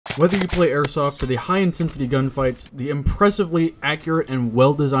Whether you play Airsoft for the high-intensity gunfights, the impressively accurate and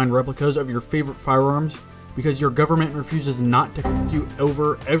well-designed replicas of your favorite firearms, because your government refuses not to kick you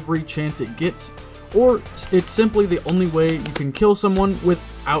over every chance it gets, or it's simply the only way you can kill someone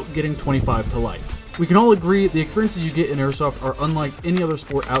without getting 25 to life. We can all agree the experiences you get in Airsoft are unlike any other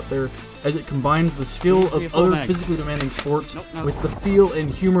sport out there, as it combines the skill of other physically demanding sports with the feel and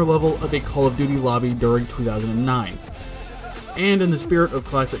humor level of a Call of Duty lobby during 2009. And in the spirit of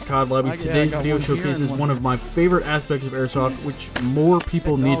classic COD lobbies, today's video showcases one of my favorite aspects of Airsoft, which more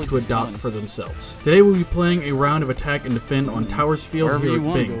people need to adopt for themselves. Today we'll be playing a round of attack and defend on Towers Field here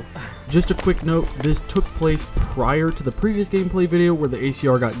at Bing. Just a quick note, this took place prior to the previous gameplay video where the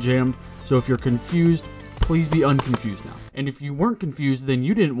ACR got jammed, so if you're confused, please be unconfused now. And if you weren't confused, then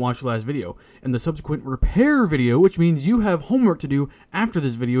you didn't watch the last video, and the subsequent repair video, which means you have homework to do after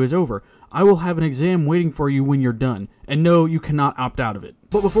this video is over. I will have an exam waiting for you when you're done, and no, you cannot opt out of it.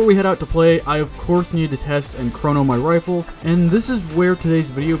 But before we head out to play, I of course need to test and chrono my rifle, and this is where today's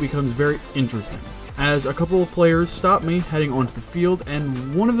video becomes very interesting, as a couple of players stop me heading onto the field,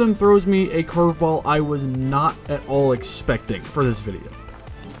 and one of them throws me a curveball I was not at all expecting for this video.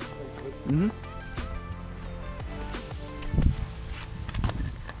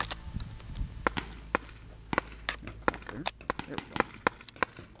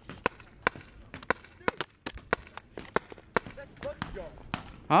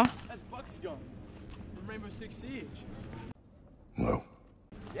 Huh? That's Buck's gun from Rainbow Six Siege. No.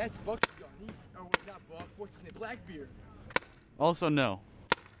 Yeah, it's Buck's gun. Oh, wait, not Buck. What's his name? Blackbeard. Also, no.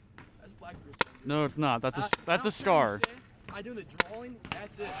 That's Blackbeard's gun. No, it's not. That's a scar. I do the drawing.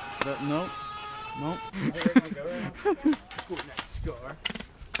 That's it. Nope. Nope. That scar.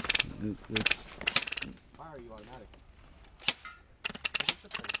 It's. Fire you automatic.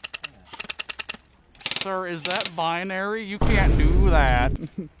 Sir, is that binary? You can't do that.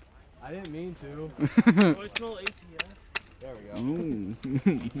 I didn't mean to. Oh, I smell ATF. There we go. Ooh.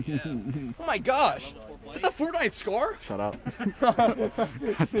 Oh my gosh! Is that the Fortnite scar? Shut up.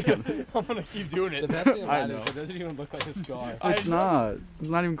 I'm gonna keep doing it. The best thing I about it know. is it doesn't even look like a scar. It's not. It's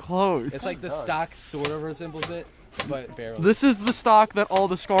not even close. It's like the stock sort of resembles it, but barely. This is the stock that all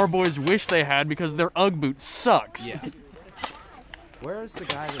the Scar boys wish they had because their Ugg boot sucks. Yeah. Where is the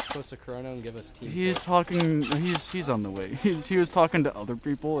guy that's supposed to chrono and give us team? He's talking. He's on the way. He was talking to other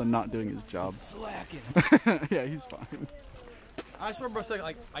people and not doing his job. Slacking. Yeah, he's fine. I swear, bro,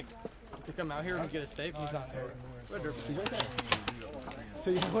 like to come out here and get a steak. He's not there. He's right there.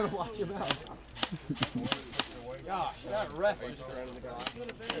 So you want to watch him out. Gosh, that ref just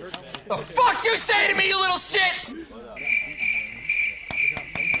The fuck you say to me, you little shit!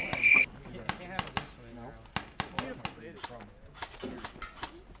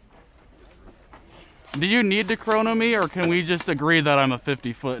 Do you need to chrono me, or can we just agree that I'm a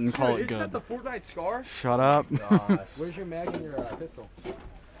 50-foot and call it Isn't that good? the Fortnite scar? Shut up. Where's your mag and your pistol?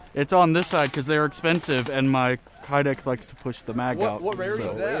 It's on this side because they're expensive, and my Kydex likes to push the mag out. What rarity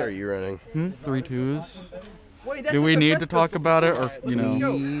is What that? are you running? 3 2s. Wait, that's Do we just a need ref to talk pistol. about it, or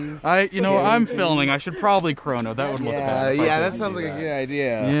I'm filming. I should probably chrono. That would look bad. Yeah, that sounds like a good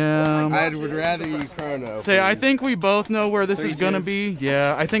idea. Yeah. I would rather you chrono. Say, I please. think we both know where this is gonna 3 be.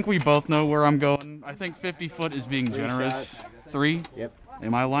 Yeah, I think we both know where I'm going. I think 50 foot is being generous. 3? Yep.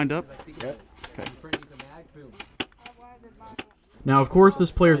 Am I lined up? Yep. Now, of course,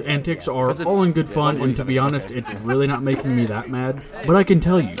 this player's antics are all in good fun, and to be honest, it's really not making me that mad. But I can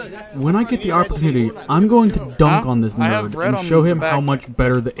tell you, when I get the opportunity, I'm going to dunk on this nerd and show him how much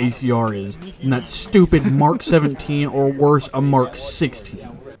better the ACR is than that stupid Mark 17 or worse, a Mark 16.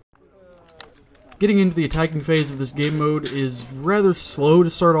 Getting into the attacking phase of this game mode is rather slow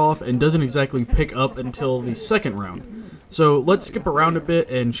to start off and doesn't exactly pick up until the second round. So let's skip around a bit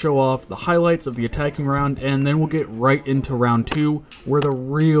and show off the highlights of the attacking round, and then we'll get right into round 2, where the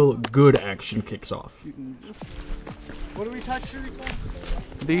real good action kicks off. What do we touch series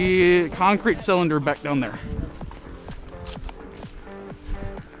one? The concrete cylinder back down there.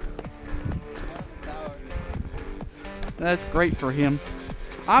 That's great for him.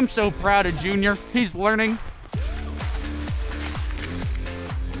 I'm so proud of Junior. He's learning.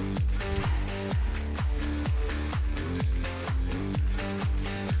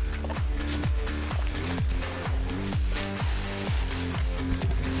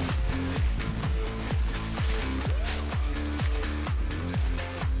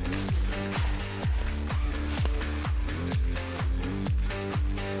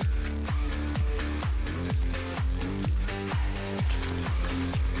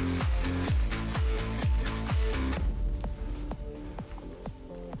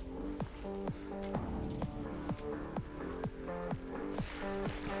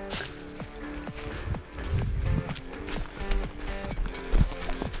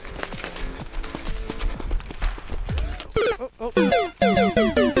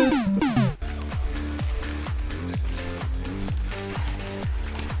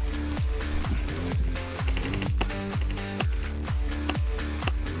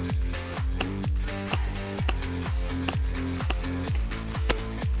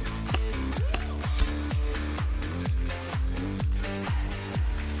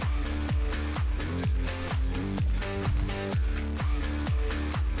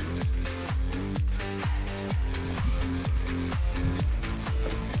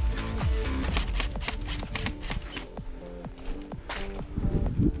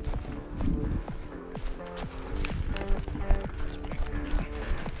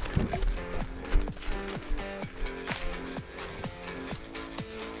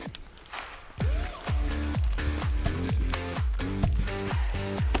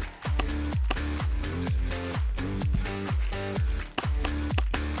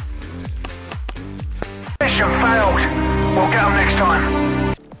 Mission failed. We'll get them next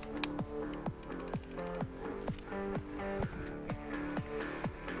time.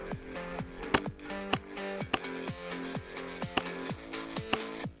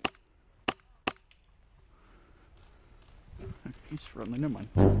 He's friendly, never mind.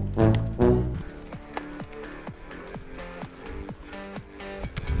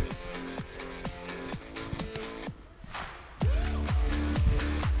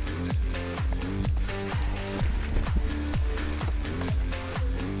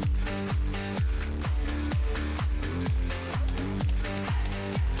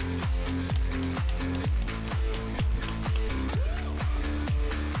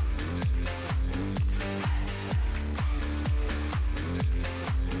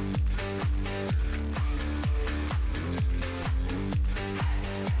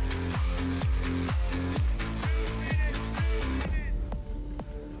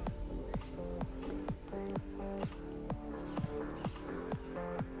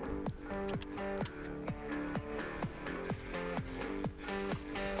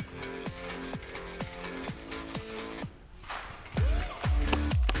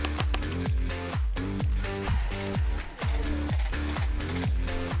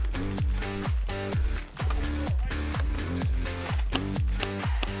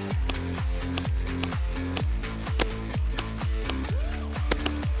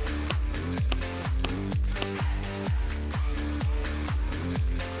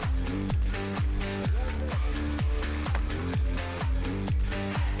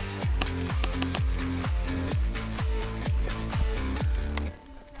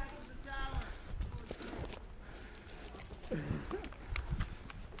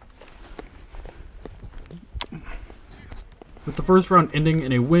 With the first round ending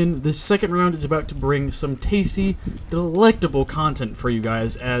in a win, this second round is about to bring some tasty, delectable content for you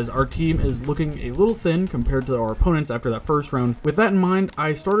guys, as our team is looking a little thin compared to our opponents after that first round. With that in mind,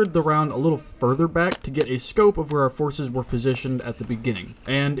 I started the round a little further back to get a scope of where our forces were positioned at the beginning.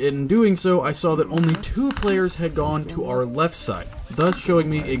 And in doing so, I saw that only 2 players had gone to our left side, thus showing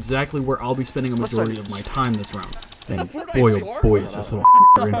me exactly where I'll be spending a majority of my time this round. And boy oh boy is this little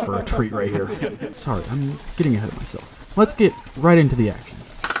in for a treat right here. Sorry, I'm getting ahead of myself. Let's get right into the action.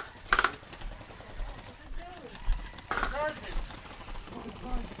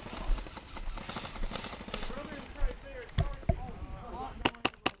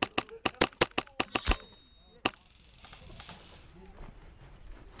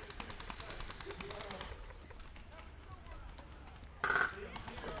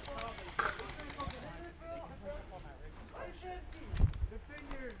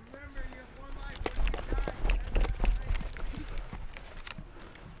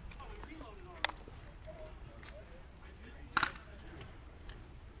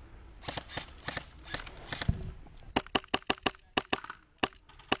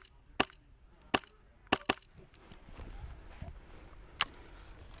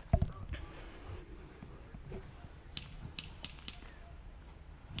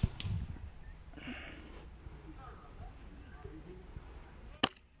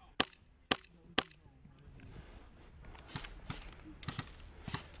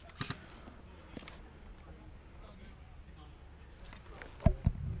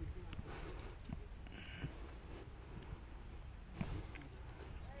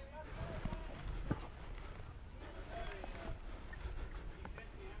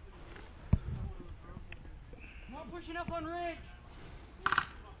 Pushing up on ridge.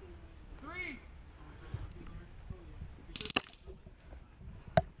 3.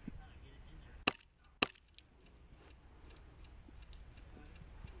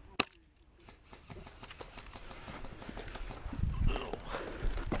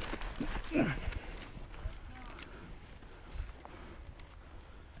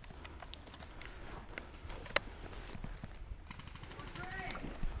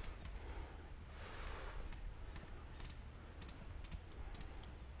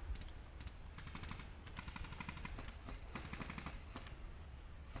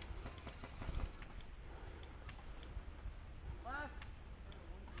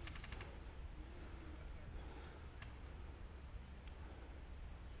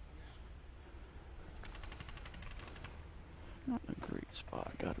 Not a great spot,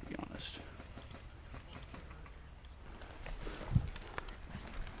 gotta be honest.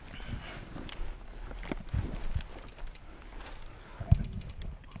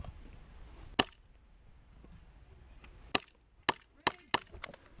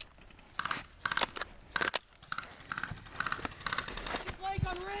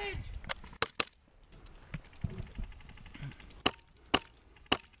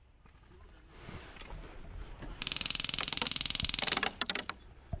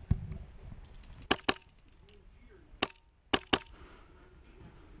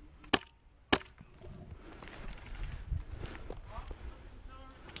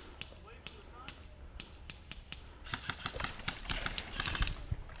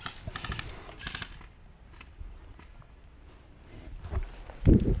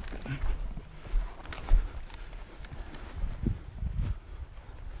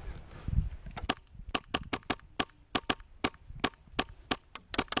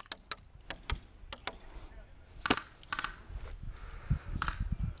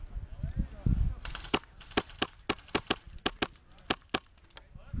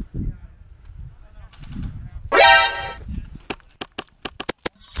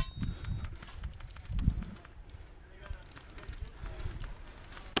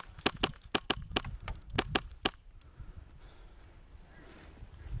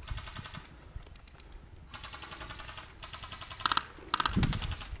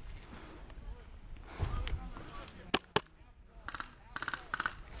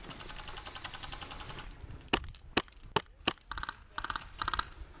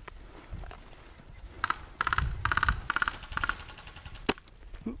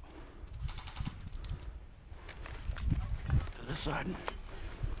 This side.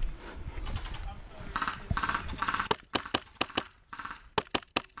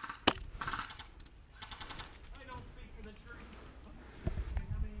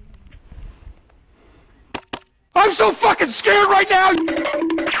 I'm so fucking scared right now!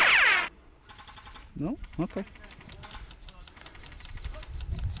 No? Okay.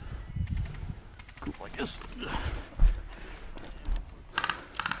 Cool, I guess.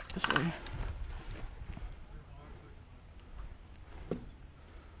 This way.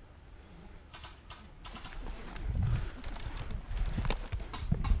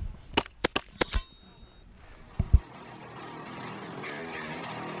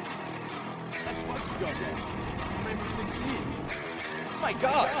 Rainbow Six Siege. Oh my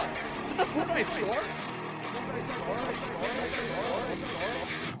god! Is it the Fortnite store?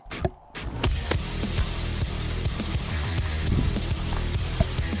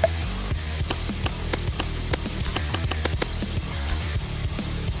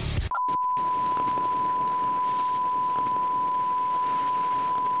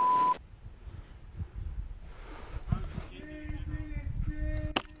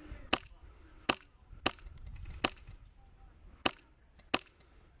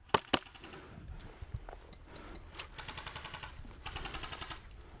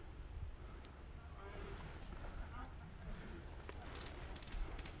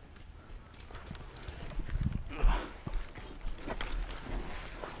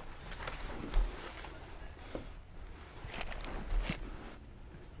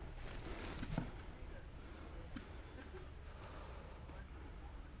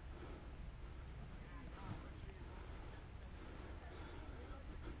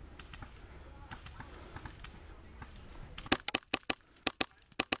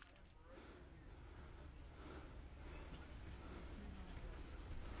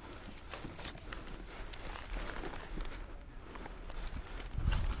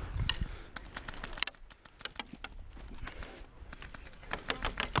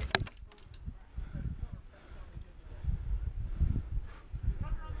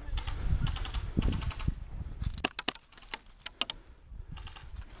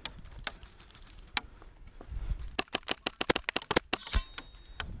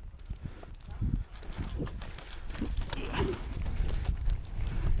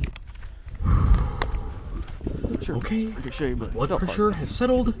 Okay, Ricochet, but blood pressure has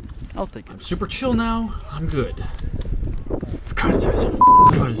settled. I'll take I'm it. super chill now. I'm good. God, his ass.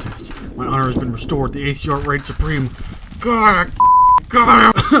 God, his ass. My honor has been restored. The ACR reigns supreme. God,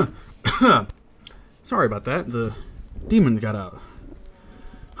 God. Sorry about that. The demons got out.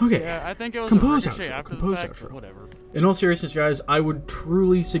 Okay. Yeah, I think it was Compose a Ricochet outro. after Compose the fact, outro. but whatever. In all seriousness, guys, I would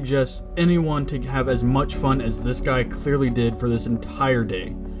truly suggest anyone to have as much fun as this guy clearly did for this entire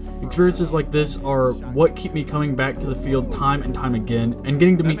day. Experiences like this are what keep me coming back to the field time and time again, and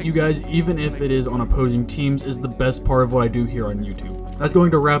getting to meet you guys, even if it is on opposing teams, is the best part of what I do here on YouTube. That's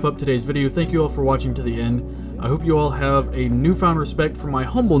going to wrap up today's video. Thank you all for watching to the end. I hope you all have a newfound respect for my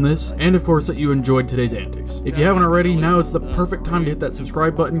humbleness, and of course that you enjoyed today's antics. If you haven't already, now is the perfect time to hit that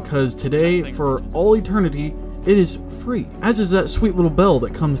subscribe button, because today, for all eternity, it is free, as is that sweet little bell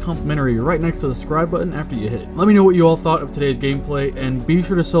that comes complimentary right next to the subscribe button after you hit it. Let me know what you all thought of today's gameplay, and be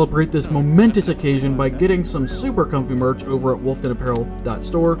sure to celebrate this momentous occasion by getting some super comfy merch over at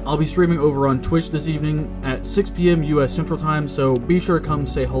wolfdenapparel.store. I'll be streaming over on Twitch this evening at 6 p.m. US Central Time, so be sure to come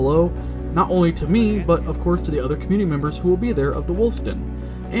say hello, not only to me, but of course to the other community members who will be there of the Wolf's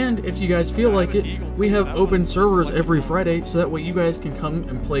Den. And if you guys feel like it, we have open servers every Friday, so that way you guys can come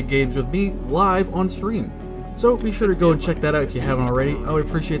and play games with me live on stream. So be sure to go and check that out if you haven't already. I would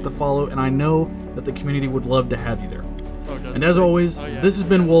appreciate the follow, and I know that the community would love to have you there. And as always, this has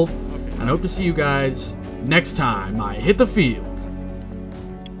been Wolf, and I hope to see you guys next time I hit the field.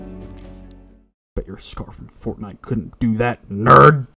 Bet your scar from Fortnite couldn't do that, nerd!